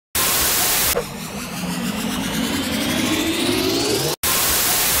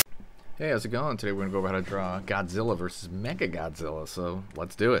Hey, how's it going? Today we're going to go over how to draw Godzilla versus Mecha Godzilla, so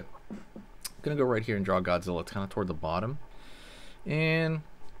let's do it. I'm going to go right here and draw Godzilla. It's kind of toward the bottom. And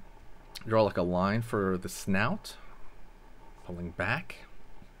draw like a line for the snout. Pulling back.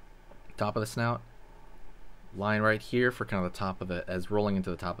 Top of the snout. Line right here for kind of the top of the, as rolling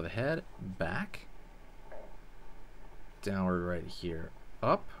into the top of the head. Back. Downward right here.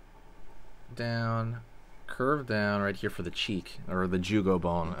 Up. Down. Curve down right here for the cheek, or the jugo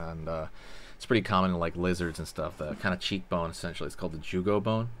bone, and it's pretty common in like lizards and stuff. The kind of cheekbone, essentially, it's called the jugo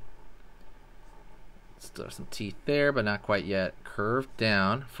bone. Still some teeth there, but not quite yet. Curve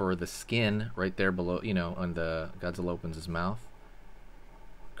down for the skin right there below, you know, when the Godzilla opens his mouth.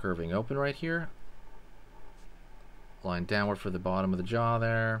 Curving open right here. Line downward for the bottom of the jaw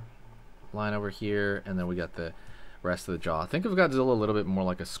there. Line over here, and then we got the rest of the jaw. Think of Godzilla a little bit more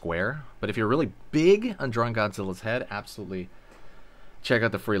like a square, but if you're really big on drawing Godzilla's head, absolutely check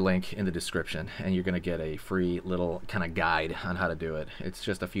out the free link in the description, and you're going to get a free little kind of guide on how to do it. It's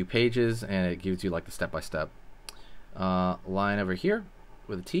just a few pages, and it gives you like the step-by-step. Line over here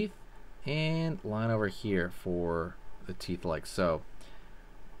with the teeth, and line over here for the teeth like so.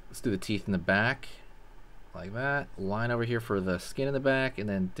 Let's do the teeth in the back like that. Line over here for the skin in the back, and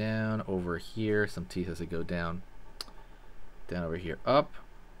then down over here, some teeth as they go down. Down over here, up,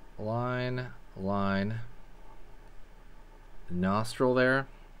 line, line, nostril there,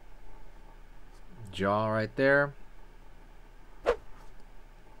 jaw right there,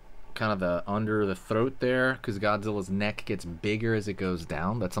 kind of the under the throat there, because Godzilla's neck gets bigger as it goes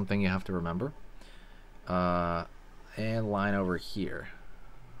down. That's something you have to remember. And line over here.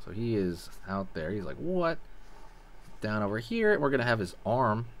 So he is out there. He's like, what? Down over here, we're gonna have his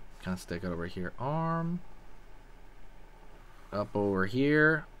arm kind of stick out over here. Arm. Up over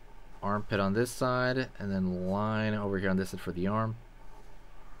here, armpit on this side, and then line over here on this side for the arm.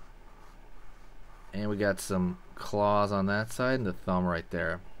 And we got some claws on that side and the thumb right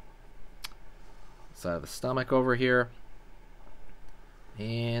there. Side of the stomach over here.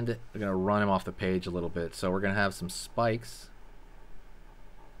 And we're going to run him off the page a little bit. So we're going to have some spikes.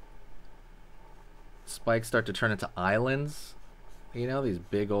 Spikes start to turn into islands. You know, these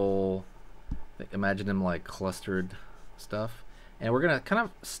big old, imagine them like clustered stuff, and we're gonna kind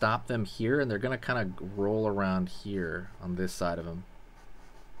of stop them here, and they're gonna kind of roll around here on this side of him.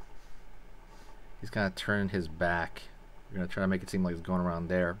 He's kind of turning his back. We're gonna try to make it seem like he's going around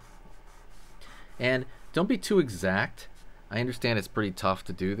there. And don't be too exact. I understand it's pretty tough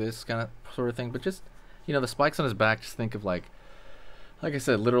to do this kind of sort of thing, but just, you know, the spikes on his back, just think of like I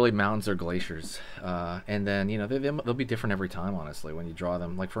said, literally mountains or glaciers. And then, you know, they'll be different every time, honestly, when you draw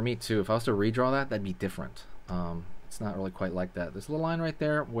them. Like for me too, if I was to redraw that, that'd be different. It's not really quite like that. There's a little line right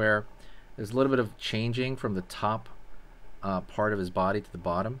there where there's a little bit of changing from the top part of his body to the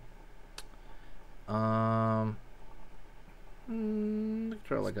bottom. Draw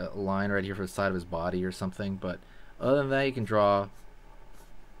like a line right here for the side of his body or something. But other than that, you can draw,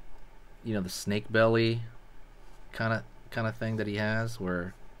 you know, the snake belly kind of thing that he has,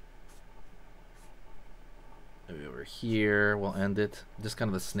 where maybe over here we'll end it. Just kind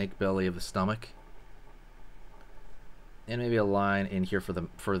of the snake belly of the stomach. And maybe a line in here for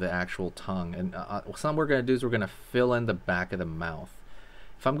the actual tongue. And something we're gonna do is we're gonna fill in the back of the mouth.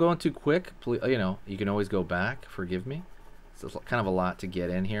 If I'm going too quick, please, you know, you can always go back. Forgive me. So it's kind of a lot to get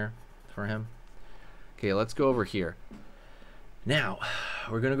in here for him. Okay, let's go over here. Now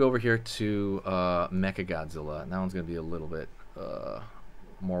we're gonna go over here to Mecha Godzilla. And that one's gonna be a little bit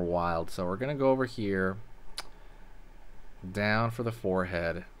more wild. So we're gonna go over here, down for the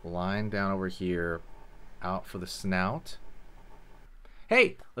forehead, line down over here, out for the snout.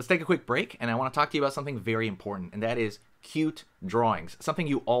 Hey, let's take a quick break, and I want to talk to you about something very important, and that is cute drawings, something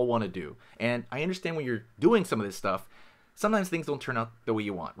you all want to do. And I understand when you're doing some of this stuff, sometimes things don't turn out the way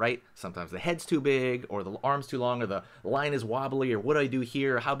you want, right? Sometimes the head's too big, or the arm's too long, or the line is wobbly, or what do I do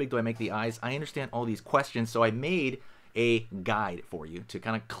here? How big do I make the eyes? I understand all these questions, so I made a guide for you to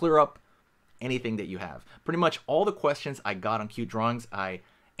kind of clear up anything that you have. Pretty much all the questions I got on cute drawings, I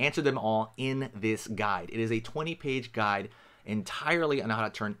answered them all in this guide. It is a 20-page guide entirely on how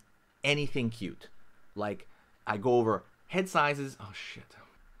to turn anything cute. Like, I go over head sizes. Oh, shit.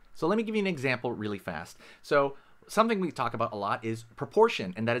 So let me give you an example really fast. So something we talk about a lot is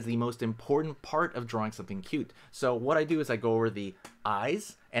proportion, and that is the most important part of drawing something cute. So what I do is I go over the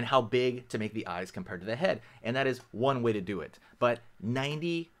eyes and how big to make the eyes compared to the head, and that is one way to do it. But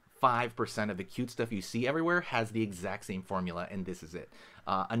 95% of the cute stuff you see everywhere has the exact same formula, and this is it.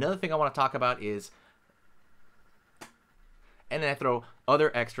 Another thing I want to talk about is, and then I throw other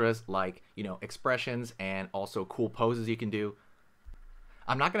extras like, you know, expressions and also cool poses you can do.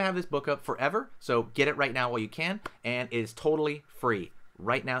 I'm not going to have this book up forever, so get it right now while you can, and it is totally free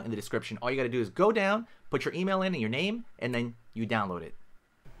right now in the description. All you got to do is go down, put your email in and your name, and then you download it.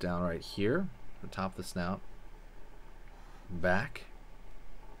 Down right here, the top of the snout, back,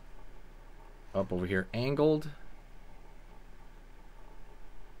 up over here, angled,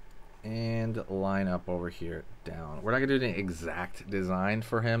 and line up over here, down. We're not gonna do an exact design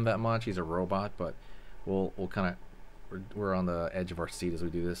for him that much. He's a robot, but we'll kind of, we're on the edge of our seat as we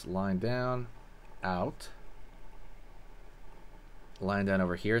do this. Line down, out, line down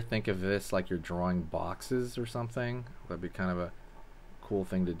over here. Think of this like you're drawing boxes or something. That'd be kind of a cool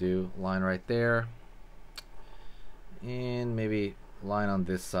thing to do. Line right there, and maybe line on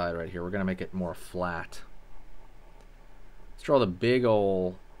this side right here. We're gonna make it more flat. Let's draw the big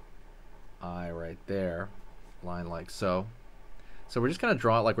ol' eye right there, line like so. So we're just gonna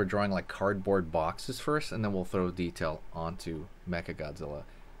draw it like we're drawing like cardboard boxes first, and then we'll throw detail onto Mecha Godzilla.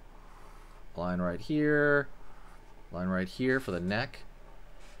 Line right here for the neck,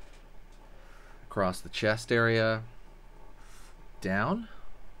 across the chest area, down,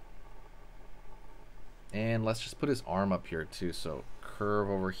 and let's just put his arm up here too. So curve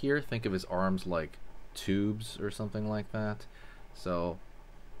over here, think of his arms like tubes or something like that. So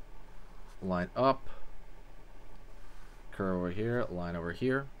line up, curve over here, line over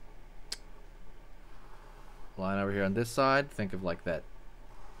here, line over here on this side. Think of like that,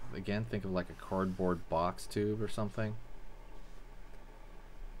 again, think of like a cardboard box tube or something.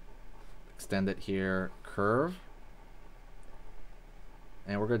 Extend it here, curve,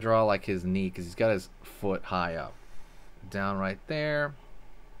 and we're gonna draw like his knee because he's got his foot high up. Down right there,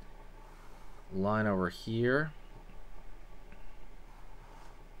 line over here,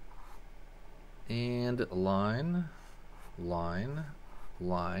 and line, line,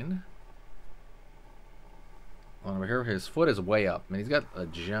 line. On over here, his foot is way up. I mean, he's got a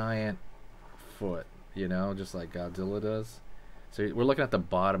giant foot, you know, just like Godzilla does. So we're looking at the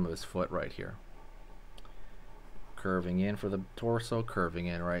bottom of his foot right here. Curving in for the torso, curving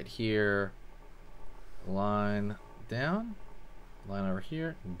in right here. Line down, line over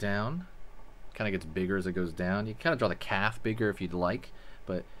here, down. Kind of gets bigger as it goes down. You kind of draw the calf bigger if you'd like,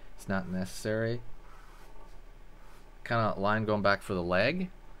 but it's not necessary. Kind of line going back for the leg.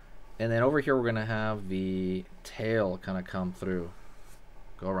 And then over here we're going to have the tail kind of come through.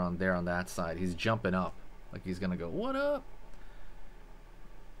 Go around there on that side. He's jumping up. Like he's going to go, what up?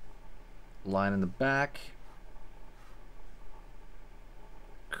 Line in the back.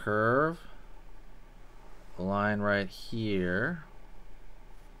 Curve. Line right here.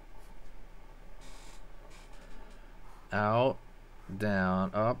 Out.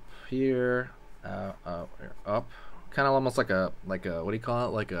 Down. Up here. Out. Up. Kind of almost like a what do you call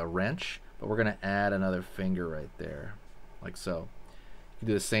it, like a wrench, but we're gonna add another finger right there, like so. You can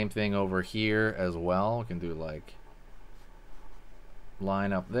do the same thing over here as well. We can do like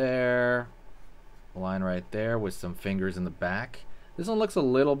line up there, line right there with some fingers in the back. This one looks a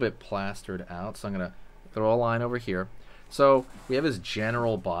little bit plastered out, so I'm gonna throw a line over here. So we have his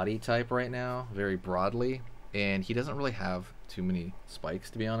general body type right now, very broadly, and he doesn't really have too many spikes,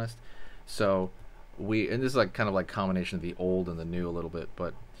 to be honest. So and this is like kind of like combination of the old and the new a little bit,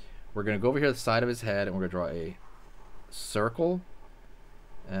 but we're gonna go over here to the side of his head and we're gonna draw a circle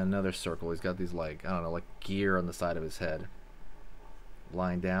and another circle. He's got these like, I don't know, like gear on the side of his head.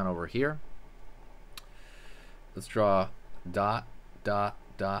 Line down over here. Let's draw dot, dot,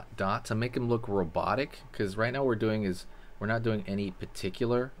 dot, dot to make him look robotic, because right now we're not doing any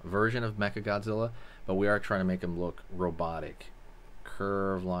particular version of Mecha Godzilla, but we are trying to make him look robotic.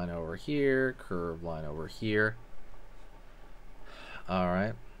 Curve line over here, curve line over here.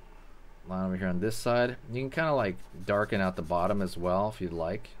 Alright, line over here on this side. You can kind of like darken out the bottom as well if you'd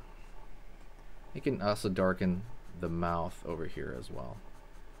like. You can also darken the mouth over here as well.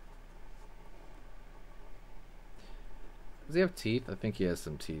 Does he have teeth? I think he has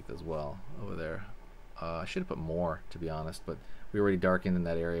some teeth as well over there. I should have put more, to be honest, but we already darkened in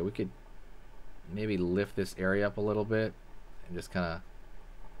that area. We could maybe lift this area up a little bit and just kind of,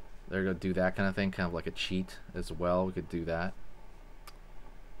 there you go, do that kind of thing, kind of like a cheat as well. We could do that.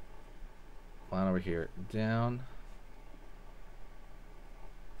 Line over here, down,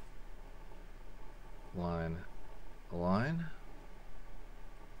 line, line,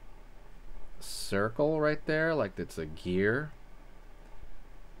 circle right there like it's a gear.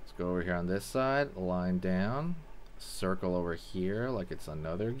 Let's go over here on this side, line down, circle over here like it's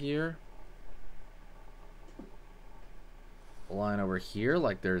another gear. Line over here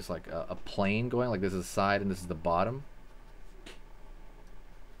like there's like a plane going, like this is the side and this is the bottom,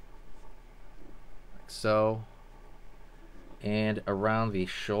 like so. And around the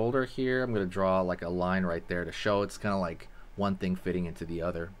shoulder here, I'm going to draw like a line right there to show it's kind of like one thing fitting into the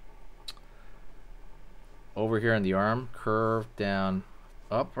other. Over here on the arm, curve down,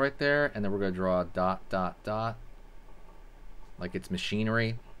 up right there, and then we're going to draw a dot, dot, dot, like it's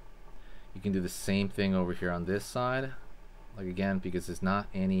machinery. You can do the same thing over here on this side, like again, because there's not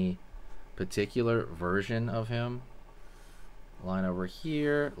any particular version of him. Line over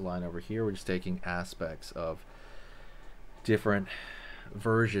here, line over here. We're just taking aspects of different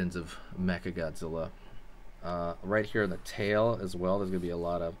versions of Mecha Godzilla. Right here in the tail as well, there's going to be a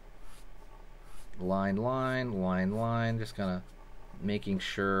lot of line, line, line, line, just kind of making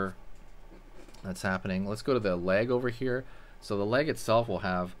sure that's happening. Let's go to the leg over here. So the leg itself will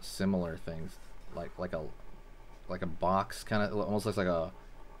have similar things, like a box, kind of almost looks like a,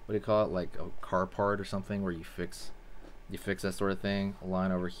 what do you call it, like a car part or something, where you fix that sort of thing. A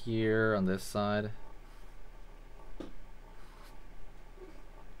line over here on this side.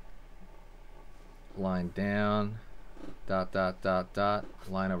 Line down, dot, dot, dot, dot,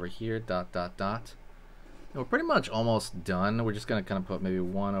 line over here, dot, dot, dot. And we're pretty much almost done. We're just going to kind of put maybe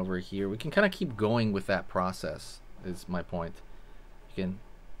one over here. We can kind of keep going with that process, is my point. You can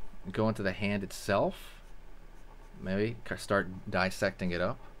go into the hand itself, maybe start dissecting it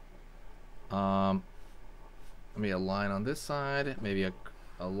up. Maybe a line on this side, maybe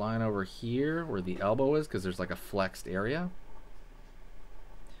a line over here where the elbow is, because there's like a flexed area.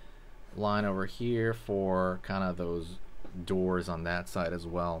 Line over here for kind of those doors on that side as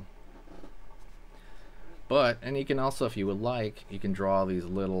well. And you can also, if you would like, you can draw these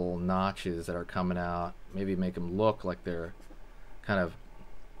little notches that are coming out, maybe make them look like they're kind of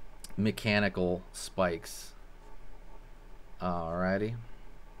mechanical spikes. Alrighty.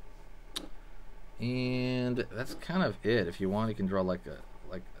 And that's kind of it. If you want, you can draw like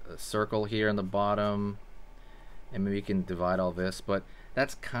a circle here in the bottom, and maybe you can divide all this, but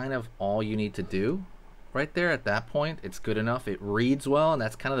that's kind of all you need to do right there. At that point, it's good enough. It reads well, and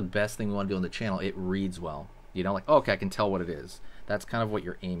that's kind of the best thing we want to do on the channel. It reads well, you know, like, oh, okay, I can tell what it is. That's kind of what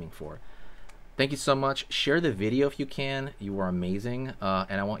you're aiming for. Thank you so much. Share the video if you can. You are amazing,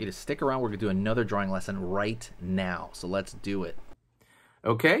 and I want you to stick around. We're gonna do another drawing lesson right now, so let's do it.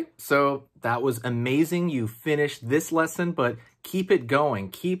 Okay, so that was amazing. You finished this lesson, but keep it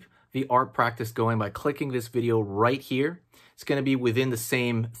going. Keep the art practice going by clicking this video right here. It's going to be within the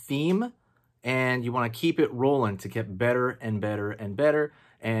same theme, and you want to keep it rolling to get better and better and better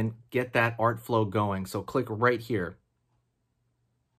and get that art flow going. So click right here.